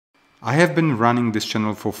I have been running this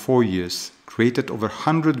channel for 4 years, created over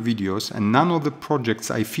 100 videos, and none of the projects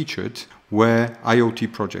I featured were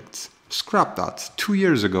IoT projects. Scrap that. 2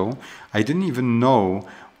 years ago, I didn't even know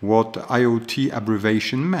what IoT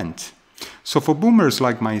abbreviation meant. So for boomers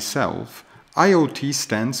like myself, IoT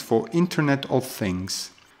stands for Internet of Things.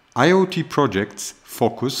 IoT projects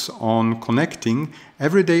focus on connecting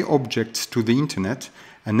everyday objects to the internet,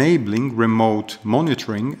 enabling remote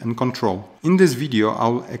monitoring and control. In this video,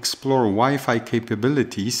 I'll explore Wi-Fi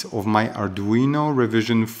capabilities of my Arduino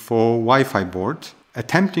Rev4 Wi-Fi board,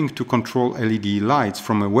 attempting to control LED lights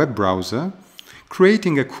from a web browser,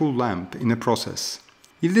 creating a cool lamp in the process.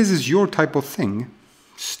 If this is your type of thing,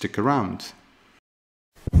 stick around.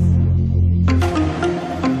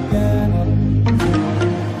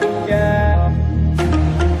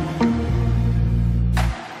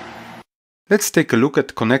 Let's take a look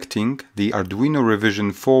at connecting the Arduino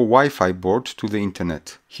Rev4 Wi-Fi board to the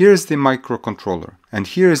internet. Here is the microcontroller, and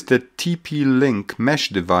here is the TP-Link mesh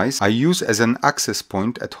device I use as an access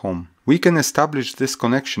point at home. We can establish this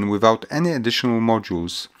connection without any additional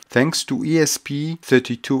modules, thanks to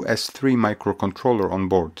WS2812 microcontroller on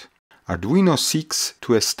board. Arduino seeks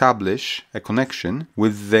to establish a connection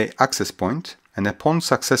with the access point, and upon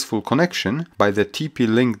successful connection by the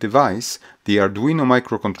TP-Link device, the Arduino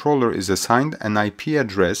microcontroller is assigned an IP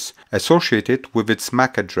address associated with its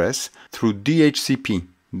MAC address through DHCP,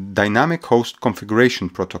 Dynamic Host Configuration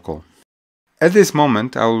Protocol. At this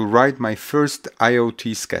moment, I will write my first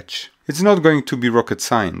IoT sketch. It's not going to be rocket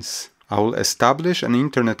science. I will establish an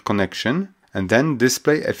internet connection and then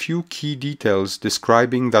display a few key details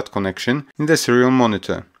describing that connection in the serial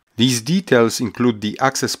monitor. These details include the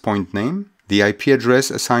access point name, the IP address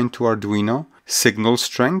assigned to Arduino, signal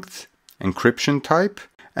strength, encryption type,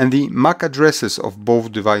 and the MAC addresses of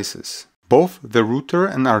both devices. Both the router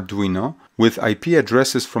and Arduino, with IP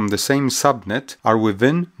addresses from the same subnet, are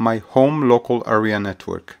within my home local area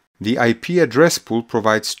network. The IP address pool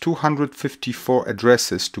provides 254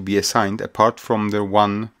 addresses to be assigned apart from the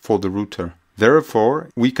one for the router. Therefore,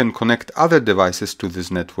 we can connect other devices to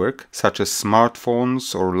this network, such as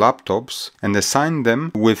smartphones or laptops, and assign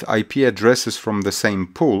them with IP addresses from the same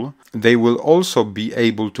pool. They will also be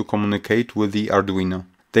able to communicate with the Arduino.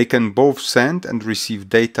 They can both send and receive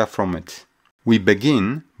data from it. We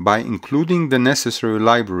begin by including the necessary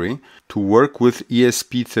library to work with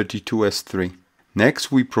ESP32S3.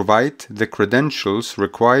 Next, we provide the credentials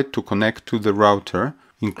required to connect to the router,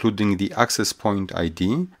 including the access point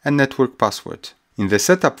ID and network password. In the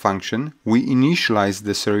setup function, we initialize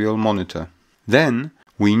the serial monitor. Then,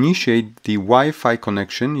 we initiate the Wi-Fi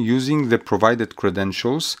connection using the provided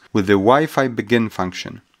credentials with the Wi-Fi begin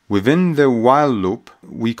function. Within the while loop,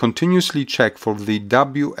 we continuously check for the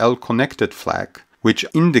WL connected flag, which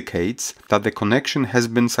indicates that the connection has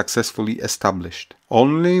been successfully established.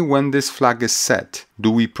 Only when this flag is set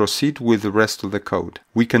do we proceed with the rest of the code.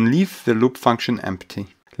 We can leave the loop function empty.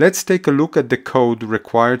 Let's take a look at the code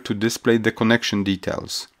required to display the connection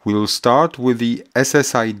details. We will start with the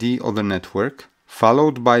SSID of the network,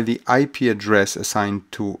 followed by the IP address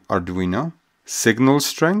assigned to Arduino, signal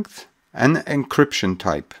strength, and encryption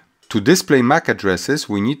type. To display MAC addresses,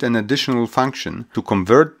 we need an additional function to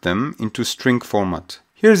convert them into string format.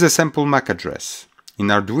 Here's a sample MAC address. In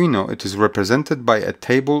Arduino, it is represented by a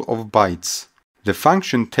table of bytes. The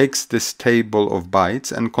function takes this table of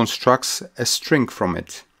bytes and constructs a string from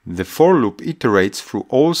it. The for loop iterates through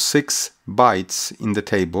all 6 bytes in the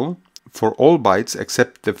table. For all bytes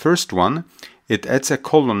except the first one, it adds a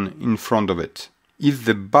colon in front of it. If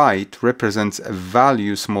the byte represents a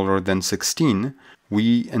value smaller than 16,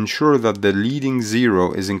 we ensure that the leading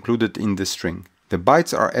 0 is included in the string. The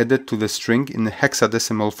bytes are added to the string in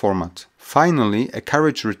hexadecimal format. Finally, a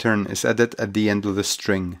carriage return is added at the end of the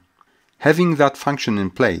string. Having that function in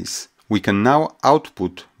place, we can now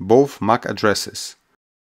output both MAC addresses.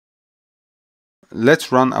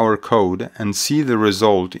 Let's run our code and see the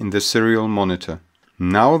result in the serial monitor.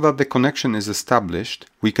 Now that the connection is established,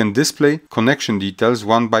 we can display connection details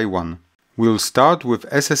one by one. We'll start with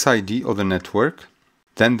SSID of the network,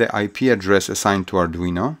 then the IP address assigned to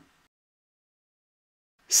Arduino,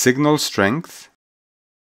 signal strength,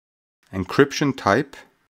 encryption type,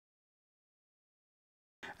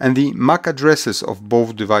 and the MAC addresses of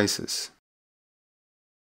both devices.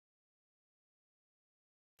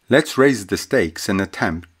 Let's raise the stakes and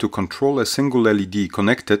attempt to control a single LED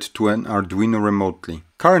connected to an Arduino remotely.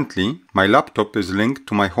 Currently, my laptop is linked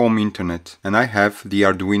to my home internet and I have the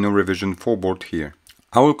Arduino Rev4 board here.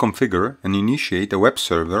 I will configure and initiate a web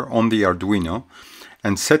server on the Arduino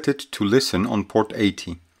and set it to listen on port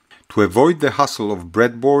 80. To avoid the hassle of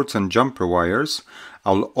breadboards and jumper wires,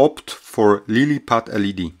 I'll opt for LilyPad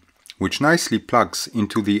LED, which nicely plugs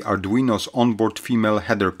into the Arduino's onboard female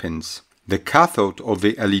header pins. The cathode of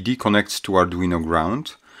the LED connects to Arduino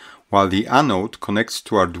ground, while the anode connects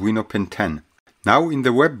to Arduino pin 10. Now in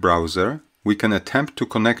the web browser, we can attempt to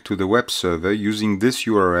connect to the web server using this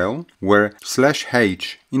URL where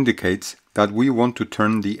 /h indicates that we want to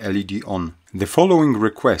turn the LED on. The following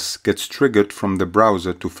request gets triggered from the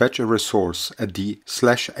browser to fetch a resource at the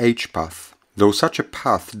 /h path. Though such a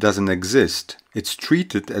path doesn't exist, it's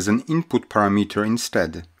treated as an input parameter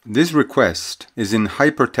instead. This request is in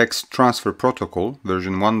Hypertext Transfer Protocol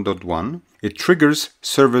version 1.1. It triggers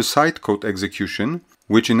server-side code execution,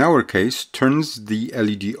 which in our case turns the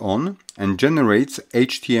LED on and generates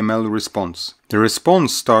HTML response. The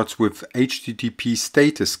response starts with HTTP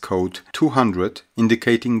status code 200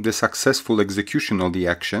 indicating the successful execution of the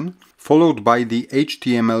action, followed by the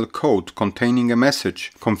HTML code containing a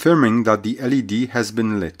message confirming that the LED has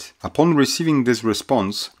been lit. Upon receiving this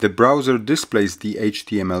response, the browser displays the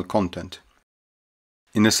HTML content.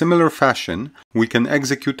 In a similar fashion, we can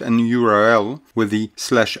execute an URL with the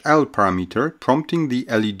 /l parameter prompting the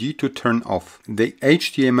LED to turn off. The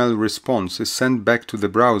HTML response is sent back to the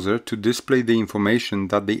browser to display the information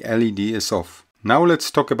that the LED is off. Now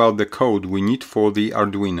let's talk about the code we need for the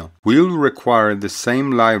Arduino. We'll require the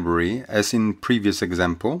same library as in previous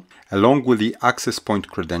example, along with the access point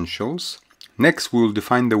credentials. Next, we'll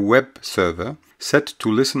define the web server set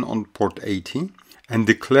to listen on port 80. And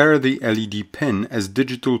declare the LED pin as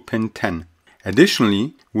digital pin 10.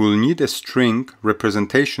 Additionally, we'll need a string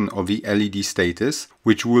representation of the LED status,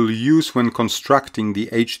 which we'll use when constructing the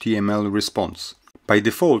HTML response. By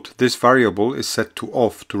default, this variable is set to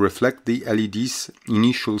off to reflect the LED's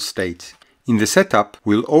initial state. In the setup,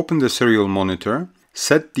 we'll open the serial monitor,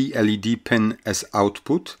 set the LED pin as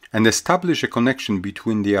output, and establish a connection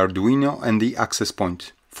between the Arduino and the access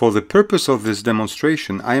point. For the purpose of this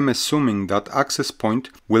demonstration, I am assuming that access point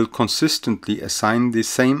will consistently assign the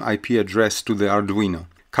same IP address to the Arduino,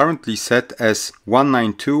 currently set as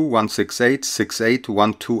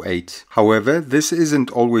 192.168.68.128. However, this isn't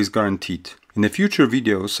always guaranteed. In the future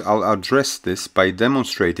videos, I'll address this by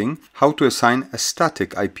demonstrating how to assign a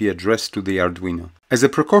static IP address to the Arduino. As a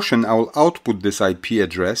precaution, I will output this IP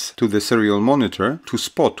address to the serial monitor to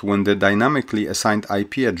spot when the dynamically assigned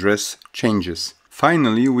IP address changes.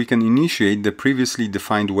 Finally, we can initiate the previously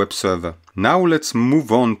defined web server. Now let's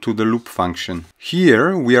move on to the loop function.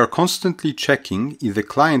 Here we are constantly checking if the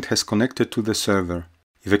client has connected to the server.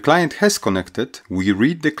 If the client has connected, we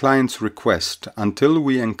read the client's request until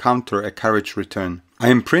we encounter a carriage return. I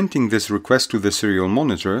am printing this request to the serial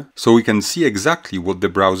monitor so we can see exactly what the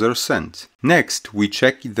browser sent. Next, we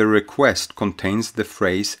check if the request contains the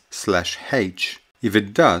phrase /h. If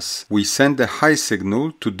it does, we send a high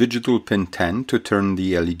signal to digital pin 10 to turn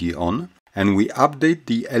the LED on, and we update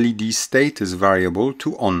the LED status variable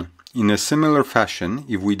to on. In a similar fashion,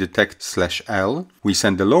 if we detect /l, we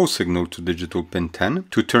send a low signal to digital pin 10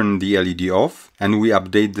 to turn the LED off, and we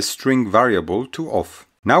update the string variable to off.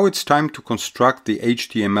 Now it's time to construct the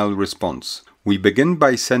HTML response. We begin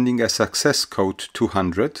by sending a success code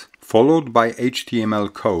 200, followed by HTML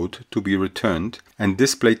code to be returned and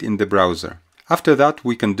displayed in the browser. After that,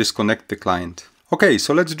 we can disconnect the client. Okay,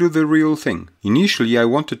 so let's do the real thing. Initially, I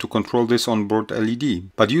wanted to control this onboard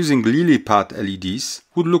LED, but using LilyPad LEDs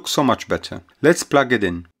would look so much better. Let's plug it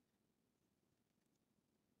in.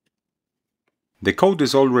 The code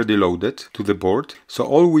is already loaded to the board, so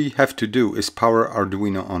all we have to do is power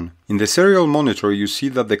Arduino on. In the serial monitor, you see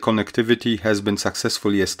that the connectivity has been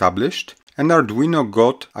successfully established and Arduino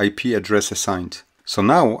got IP address assigned. So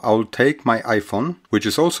now I'll take my iPhone, which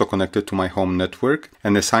is also connected to my home network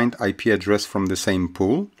and assigned IP address from the same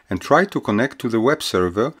pool, and try to connect to the web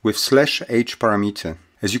server with /h parameter.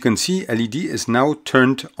 As you can see, LED is now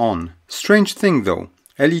turned on. Strange thing though,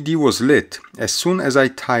 LED was lit as soon as I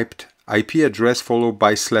typed IP address followed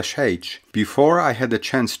by /h before I had a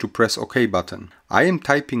chance to press OK button. I am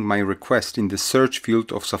typing my request in the search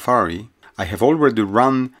field of Safari. I have already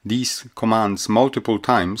run these commands multiple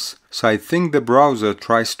times, so I think the browser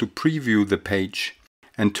tries to preview the page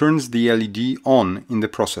and turns the LED on in the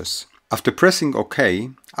process. After pressing OK,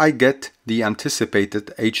 I get the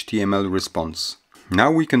anticipated HTML response.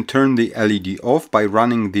 Now we can turn the LED off by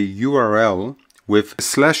running the URL with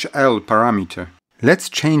 /l parameter. Let's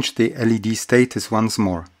change the LED status once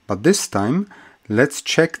more, but this time let's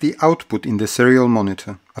check the output in the serial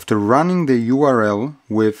monitor. After running the URL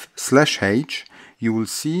with /h, you will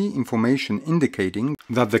see information indicating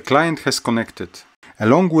that the client has connected,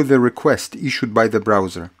 along with the request issued by the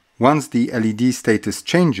browser. Once the LED status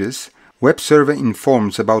changes, web server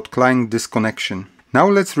informs about client disconnection. Now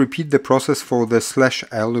let's repeat the process for the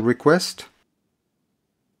 /L request.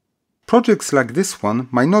 Projects like this one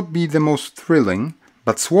might not be the most thrilling,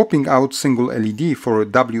 but swapping out single LED for a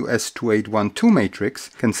WS2812 Matrix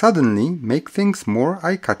can suddenly make things more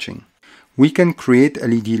eye-catching. We can create a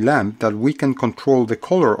LED lamp that we can control the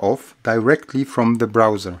color of directly from the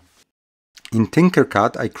browser. In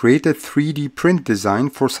Tinkercad, I created a 3D print design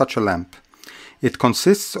for such a lamp. It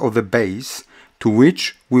consists of the base to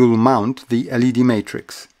which we will mount the LED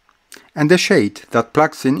matrix, and a shade that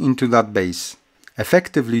plugs into that base,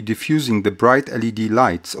 effectively diffusing the bright LED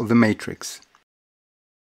lights of the matrix.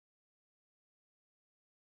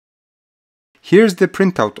 Here's the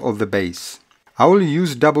printout of the base. I will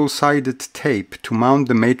use double-sided tape to mount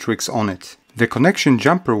the matrix on it. The connection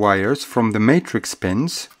jumper wires from the matrix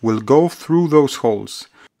pins will go through those holes.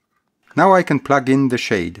 Now I can plug in the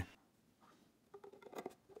shade.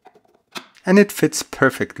 And it fits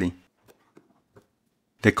perfectly.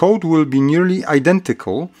 The code will be nearly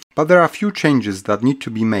identical, but there are a few changes that need to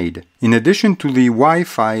be made. In addition to the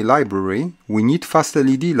Wi-Fi library, we need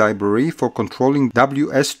FastLED library for controlling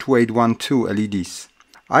WS2812 LEDs.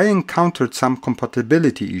 I encountered some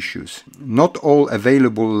compatibility issues. Not all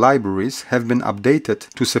available libraries have been updated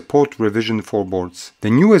to support revision 4 boards.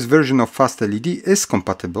 The newest version of FastLED is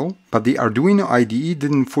compatible, but the Arduino IDE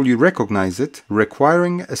didn't fully recognize it,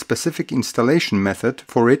 requiring a specific installation method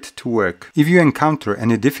for it to work. If you encounter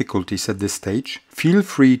any difficulties at this stage, feel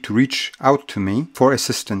free to reach out to me for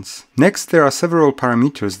assistance. Next, there are several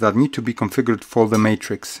parameters that need to be configured for the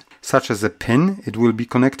matrix, such as a pin it will be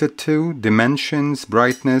connected to, dimensions,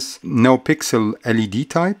 brightness, no pixel LED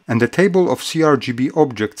type, and a table of sRGB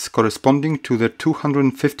objects corresponding to the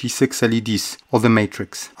 256 LEDs of the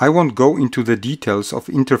matrix. I won't go into the details of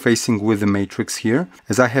interfacing with the matrix here,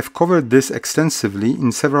 as I have covered this extensively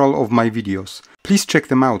in several of my videos. Please check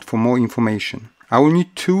them out for more information. I will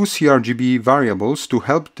need 2 sRGB variables to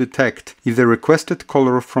help detect if the requested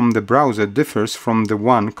color from the browser differs from the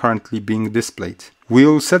one currently being displayed.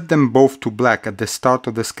 We'll set them both to black at the start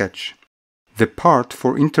of the sketch. The part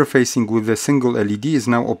for interfacing with the single LED is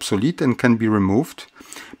now obsolete and can be removed,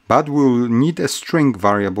 but we'll need a string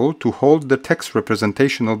variable to hold the text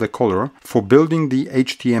representation of the color for building the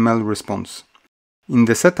HTML response. In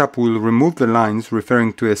the setup, we'll remove the lines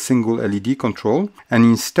referring to a single LED control and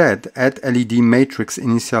instead add LED matrix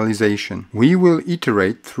initialization. We will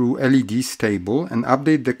iterate through LEDs table and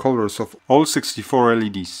update the colors of all 64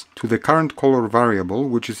 LEDs to the current color variable,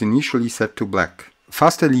 which is initially set to black.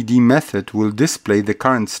 FastLED method will display the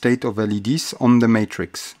current state of LEDs on the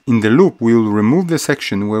matrix. In the loop, we will remove the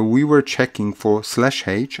section where we were checking for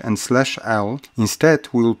 /H and /L. Instead,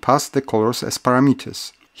 we will pass the colors as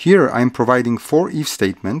parameters. Here I am providing 4 if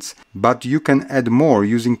statements, but you can add more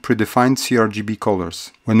using predefined sRGB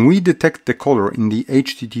colors. When we detect the color in the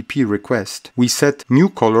HTTP request, we set new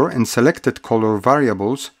color and selected color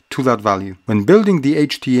variables to that value. When building the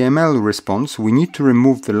HTML response, we need to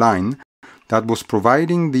remove the line that was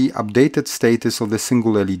providing the updated status of the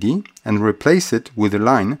single LED and replace it with a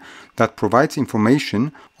line that provides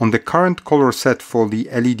information on the current color set for the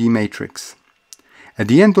LED matrix. At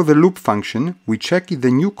the end of the loop function, we check if the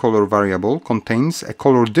new color variable contains a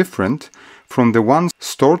color different from the one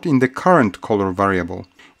stored in the current color variable.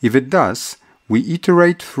 If it does, we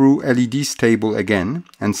iterate through LEDs table again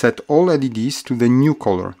and set all LEDs to the new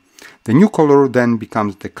color. The new color then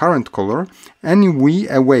becomes the current color, and we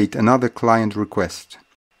await another client request.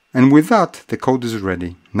 And with that, the code is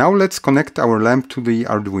ready. Now let's connect our lamp to the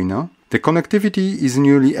Arduino. The connectivity is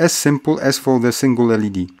nearly as simple as for the single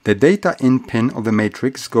LED. The data in pin of the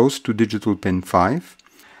matrix goes to digital pin 5,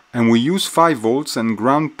 and we use 5 volts and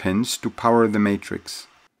ground pins to power the matrix.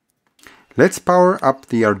 Let's power up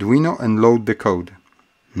the Arduino and load the code.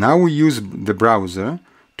 Now we use the browser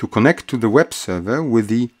to connect to the web server with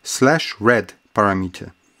the /red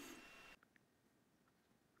parameter.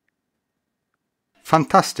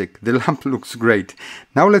 Fantastic, the lamp looks great.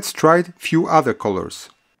 Now let's try a few other colors.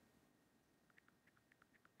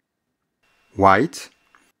 White,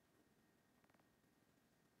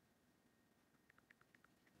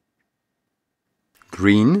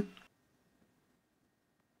 green,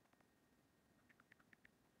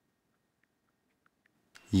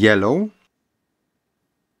 yellow,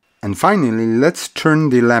 and finally let's turn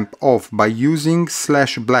the lamp off by using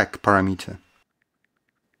 /black parameter.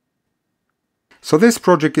 So this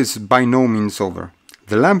project is by no means over.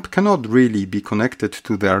 The lamp cannot really be connected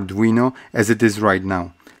to the Arduino as it is right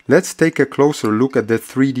now. Let's take a closer look at the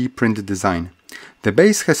 3D print design. The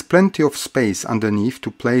base has plenty of space underneath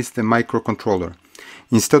to place the microcontroller.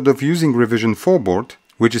 Instead of using revision 4 board,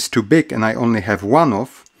 which is too big and I only have one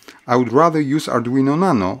of, I would rather use Arduino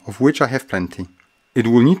Nano, of which I have plenty. It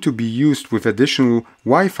will need to be used with additional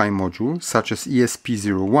Wi-Fi modules such as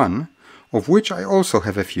ESP01, of which I also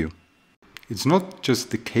have a few. It's not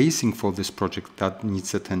just the casing for this project that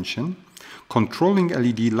needs attention. Controlling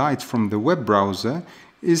LED lights from the web browser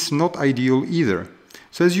is not ideal either.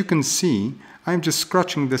 So as you can see, I'm just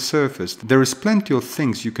scratching the surface. There is plenty of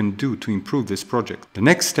things you can do to improve this project. The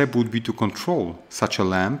next step would be to control such a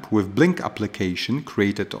lamp with Blink application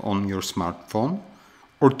created on your smartphone,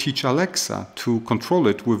 or teach Alexa to control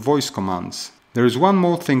it with voice commands. There is one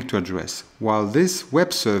more thing to address. While this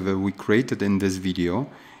web server we created in this video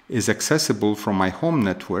is accessible from my home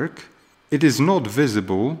network, it is not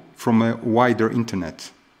visible from a wider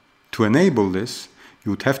internet. To enable this,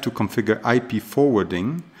 you would have to configure IP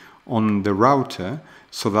forwarding on the router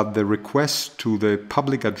so that the requests to the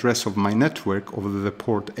public address of my network over the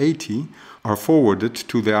port 80 are forwarded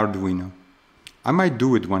to the Arduino. I might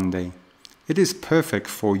do it one day. It is perfect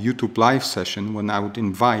for YouTube live session when I would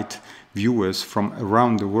invite viewers from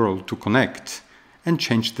around the world to connect and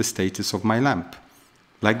change the status of my lamp.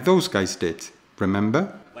 Like those guys did,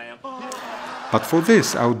 remember? But for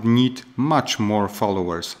this I would need much more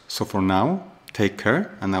followers. So for now, take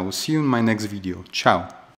care and I will see you in my next video.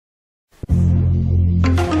 Ciao!